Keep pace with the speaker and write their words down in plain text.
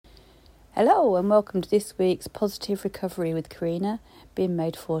Hello and welcome to this week's Positive Recovery with Karina, being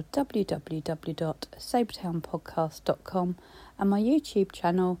made for www.sobertownpodcast.com and my YouTube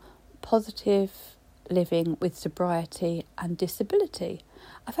channel Positive Living with Sobriety and Disability.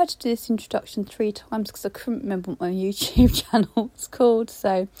 I've had to do this introduction 3 times because I couldn't remember what my YouTube channel was called,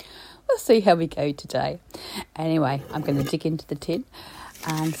 so we'll see how we go today. Anyway, I'm going to dig into the tin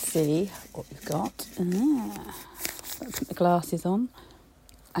and see what we've got. Let's put my glasses on.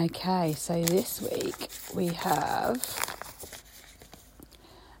 Okay, so this week we have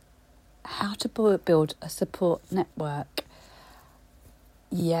how to build a support network.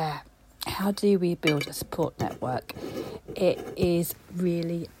 Yeah, how do we build a support network? It is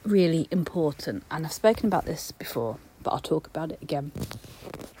really, really important, and I've spoken about this before, but I'll talk about it again.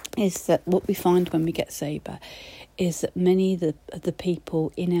 Is that what we find when we get sober is that many of the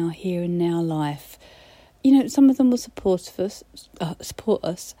people in our here and now life, some of them will support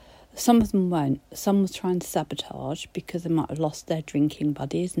us. Some of them won't. Some will try and sabotage because they might have lost their drinking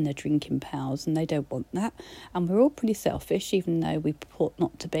buddies and their drinking pals, and they don't want that. And we're all pretty selfish, even though we purport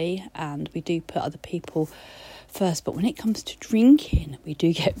not to be, and we do put other people first. But when it comes to drinking, we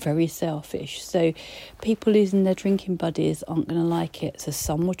do get very selfish. So people losing their drinking buddies aren't going to like it. So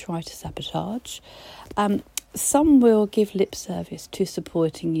some will try to sabotage. Some will give lip service to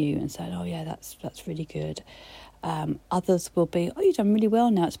supporting you and say, oh yeah, that's really good. Others will be, oh, you've done really well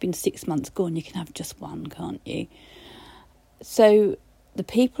now. It's been 6 months. Go on, you can have just one, can't you? So the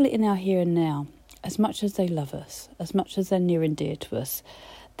people in our here and now, as much as they love us, as much as they're near and dear to us,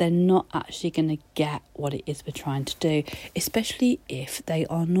 they're not actually going to get what it is we're trying to do, especially if they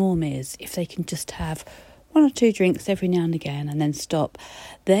are normies, if they can just have 1 or 2 drinks every now and again and then stop.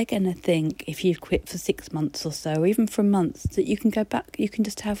 They're going to think if you've quit for 6 months or so, or even for a month, that you can go back, you can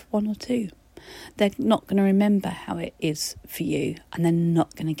just have 1 or 2. They're not going to remember how it is for you, and they're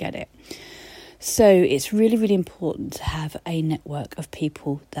not going to get it. So it's really, really important to have a network of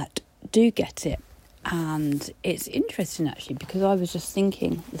people that do get it. And it's interesting actually, because I was just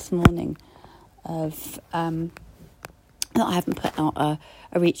thinking this morning of that I haven't put out a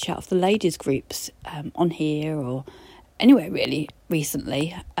reach out of the ladies groups on here or anywhere really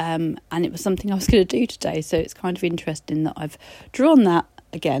recently, and it was something I was going to do today, so it's kind of interesting that I've drawn that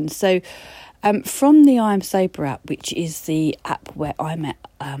again. So from the I Am Sober app, which is the app where I met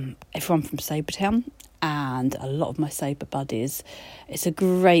everyone from Sobertown and a lot of my sober buddies, it's a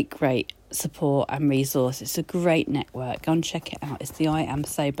great support and resource. It's a great network. Go and check it out. It's the I Am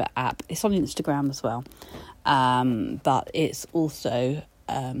Sober app. It's on Instagram as well, but it's also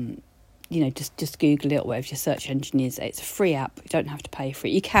just Google it or whatever your search engine is. It's a free app. You don't have to pay for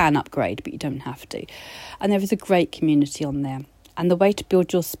it. You can upgrade, but you don't have to. And there is a great community on there. And the way to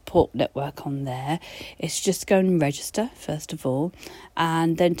build your support network on there is just go and register, first of all,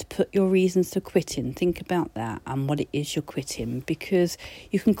 and then to put your reasons for quitting. Think about that and what it is you're quitting, because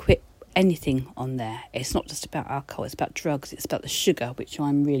you can quit anything on there. It's not just about alcohol, it's about drugs, it's about the sugar, which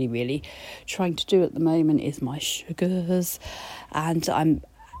I'm really, really trying to do at the moment, is my sugars. And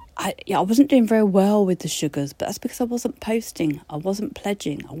I wasn't doing very well with the sugars, but that's because I wasn't posting, I wasn't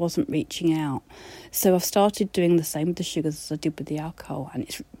pledging, I wasn't reaching out. So I've started doing the same with the sugars as I did with the alcohol, and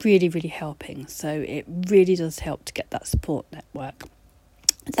it's really, really helping. So it really does help to get that support network.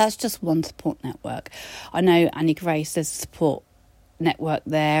 That's just one support network. I know Annie Grace, there's a support network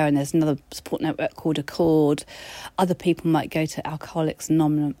there, and there's another support network called Accord. Other people might go to Alcoholics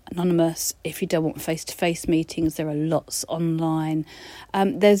Anonymous. If you don't want face-to-face meetings, there are lots online.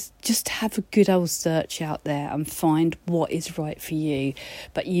 There's just have a good old search out there and find what is right for you.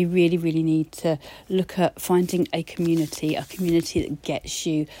 But you really, really need to look at finding a community that gets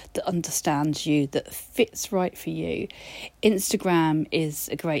you, that understands you, that fits right for you. Instagram is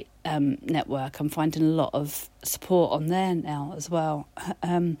a great network. I'm finding a lot of support on there now as well,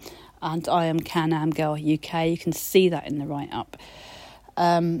 and I am Can-Am Girl UK. You can see that in the write-up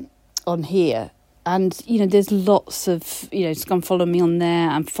on here, and there's lots of just go and follow me on there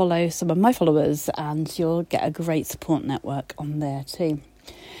and follow some of my followers, and you'll get a great support network on there too.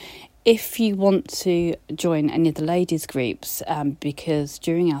 If you want to join any of the ladies groups, because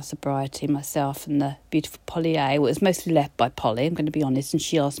during our sobriety, myself and the beautiful Polly A, well, it was mostly led by Polly, I'm going to be honest, and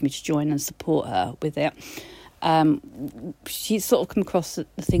she asked me to join and support her with it. She sort of come across the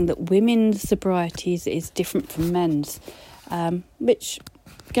thing that women's sobriety is different from men's, which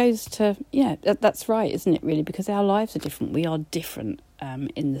goes to, that's right, isn't it, really? Because our lives are different. We are different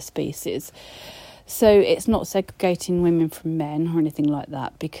in the species. So it's not segregating women from men or anything like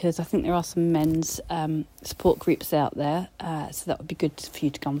that, because I think there are some men's support groups out there, so that would be good for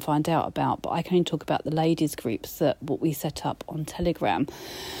you to come find out about. But I can only talk about the ladies groups that what we set up on Telegram.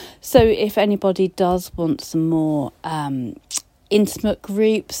 So if anybody does want some more intimate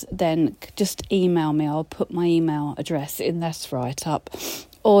groups, then just email me. I'll put my email address in this write-up,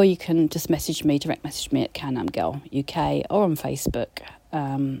 or you can just direct message me at Can-Am Girl UK, or on Facebook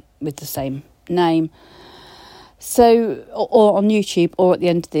with the same name. So, or on YouTube, or at the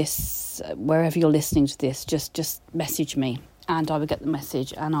end of this, wherever you're listening to this, just message me, and I will get the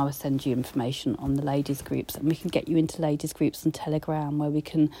message, and I will send you information on the ladies groups, and we can get you into ladies groups on Telegram, where we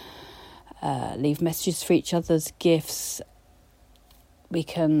can leave messages for each other's gifts. We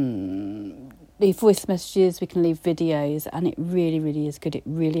can leave voice messages, we can leave videos, and it really, really is good. It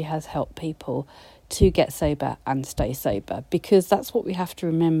really has helped people to get sober and stay sober, because that's what we have to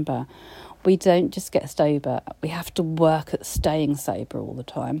remember. We don't just get sober, we have to work at staying sober all the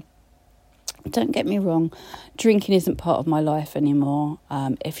time. Don't get me wrong, drinking isn't part of my life anymore.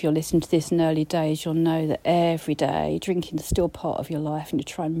 If you're listening to this in early days, you'll know that every day drinking is still part of your life, and you're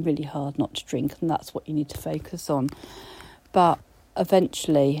trying really hard not to drink, and that's what you need to focus on. But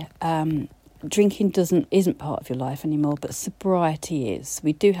eventually, drinking isn't part of your life anymore, but sobriety is.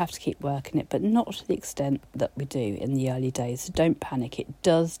 We do have to keep working it, but not to the extent that we do in the early days. So don't panic. It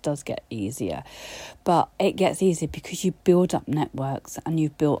does get easier, but it gets easier because you build up networks and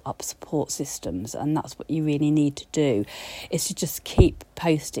you've built up support systems, and that's what you really need to do, is to just keep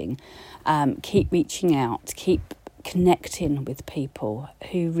posting, keep reaching out, keep connecting with people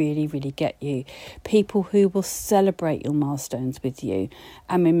who really, really get you, people who will celebrate your milestones with you.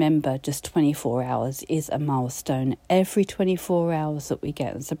 And remember, just 24 hours is a milestone. Every 24 hours that we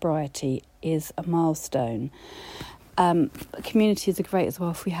get in sobriety is a milestone. Communities are great as well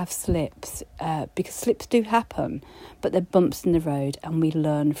if we have slips, because slips do happen, but they're bumps in the road and we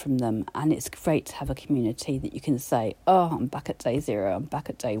learn from them. And it's great to have a community that you can say, oh, I'm back at day 0, I'm back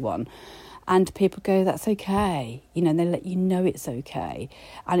at day 1. And people go, that's okay. You know, they let you know it's okay.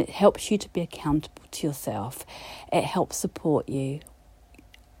 And it helps you to be accountable to yourself. It helps support you.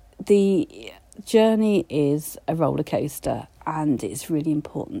 The journey is a roller coaster, and it's really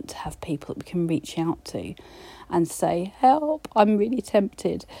important to have people that we can reach out to and say, help, I'm really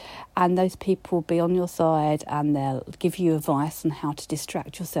tempted. And those people will be on your side, and they'll give you advice on how to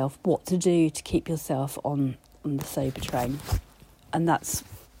distract yourself, what to do to keep yourself on the sober train. And that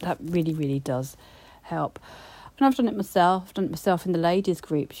really, really does help. And I've done it myself. In the ladies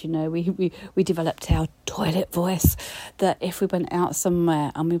groups. You know, we developed our toilet voice, that if we went out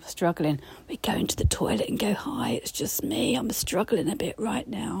somewhere and we were struggling, we'd go into the toilet and go, hi, it's just me, I'm struggling a bit right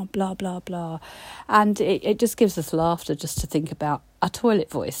now, blah, blah, blah. And it just gives us laughter just to think about a toilet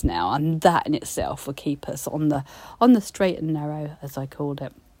voice now, and that in itself will keep us on the straight and narrow, as I called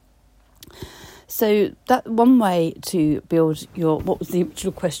it. So that one way to build what was the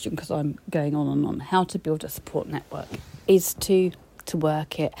original question, because I'm going on and on, how to build a support network, is to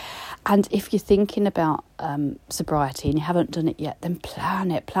work it. And if you're thinking about sobriety and you haven't done it yet, then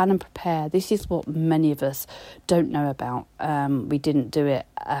plan and prepare. This is what many of us don't know about. We didn't do it,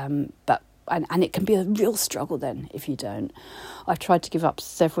 but and it can be a real struggle then if you don't. I've tried to give up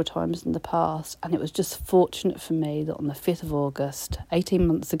several times in the past, and it was just fortunate for me that on the 5th of August, 18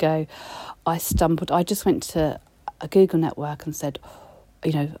 months ago, I just went to a Google network and said,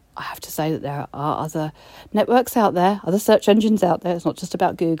 you know, I have to say that there are other networks out there, other search engines out there. It's not just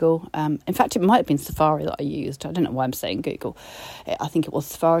about Google. In fact, it might have been Safari that I used. I don't know why I'm saying Google. I think it was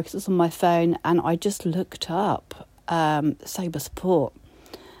Safari because it was on my phone, and I just looked up sober support.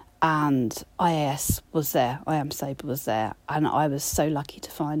 And IAS was there, I Am Sober was there, and I was so lucky to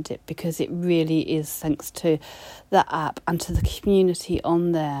find it, because it really is thanks to that app and to the community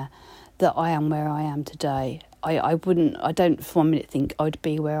on there that I am where I am today. I don't for 1 minute think I would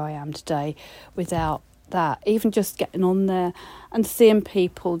be where I am today without that. Even just getting on there and seeing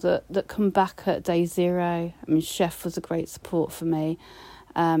people that come back at day 0. I mean, Chef was a great support for me.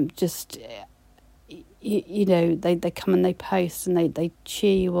 You know, they come and they post and they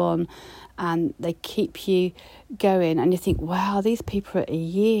cheer you on and they keep you going, and you think, wow, these people are at a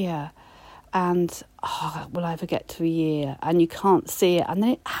year, and will I ever get to a year? And you can't see it, and then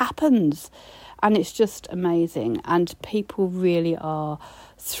it happens, and it's just amazing. And people really are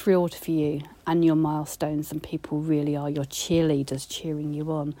thrilled for you and your milestones, and people really are your cheerleaders cheering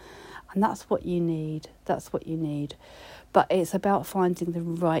you on, and that's what you need. But it's about finding the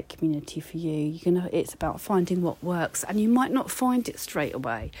right community for you. It's about finding what works, and you might not find it straight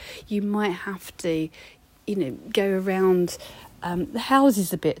away. You might have to, go around the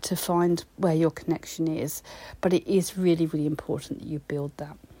houses a bit to find where your connection is, but it is really, really important that you build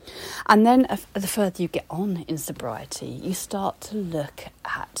that. And then the further you get on in sobriety, you start to look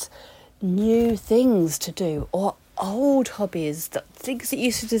at new things to do, or old hobbies, things that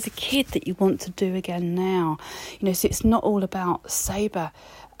you did as a kid that you want to do again now. So it's not all about sober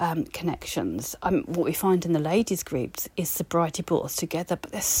connections. What we find in the ladies' groups is sobriety brought us together,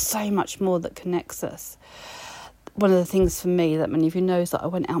 but there's so much more that connects us. One of the things for me that many of you know is that I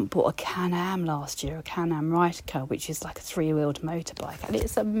went out and bought a Can-Am last year, a Can-Am Ryder, which is like a 3-wheeled motorbike, and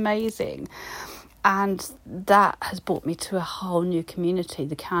it's amazing. And that has brought me to a whole new community.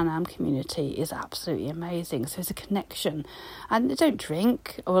 The Can-Am community is absolutely amazing. So it's a connection. And they don't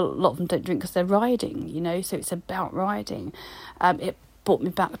drink, or a lot of them don't drink because they're riding, so it's about riding. It brought me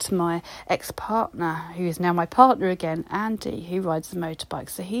back to my ex-partner, who is now my partner again, Andy, who rides the motorbike.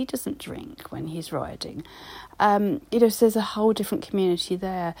 So he doesn't drink when he's riding. So there's a whole different community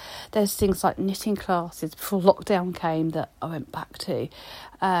there. There's things like knitting classes before lockdown came that I went back to.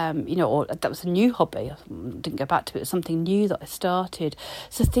 Or that was a new hobby. I didn't go back to it. It's something new that I started.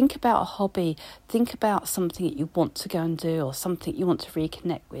 So think about a hobby. Think about something that you want to go and do, or something you want to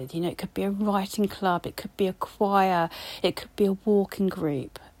reconnect with. It could be a writing club. It could be a choir. It could be a walking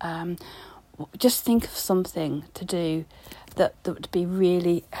group. Just think of something to do that would be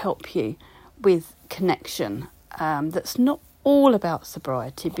really help you with connection. That's not all about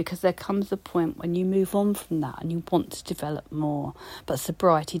sobriety, because there comes a point when you move on from that and you want to develop more, but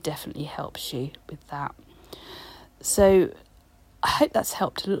sobriety definitely helps you with that. So I hope that's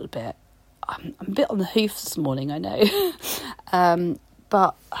helped a little bit. I'm a bit on the hoof this morning, I know,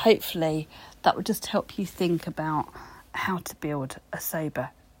 but hopefully that will just help you think about how to build a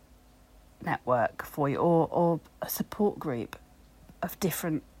sober network for you, or a support group of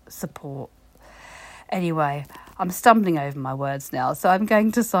different support. Anyway, I'm stumbling over my words now, so I'm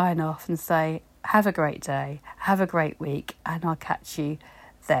going to sign off and say, have a great day, have a great week, and I'll catch you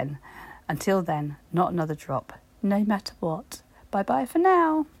then. Until then, not another drop, no matter what. Bye-bye for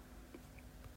now.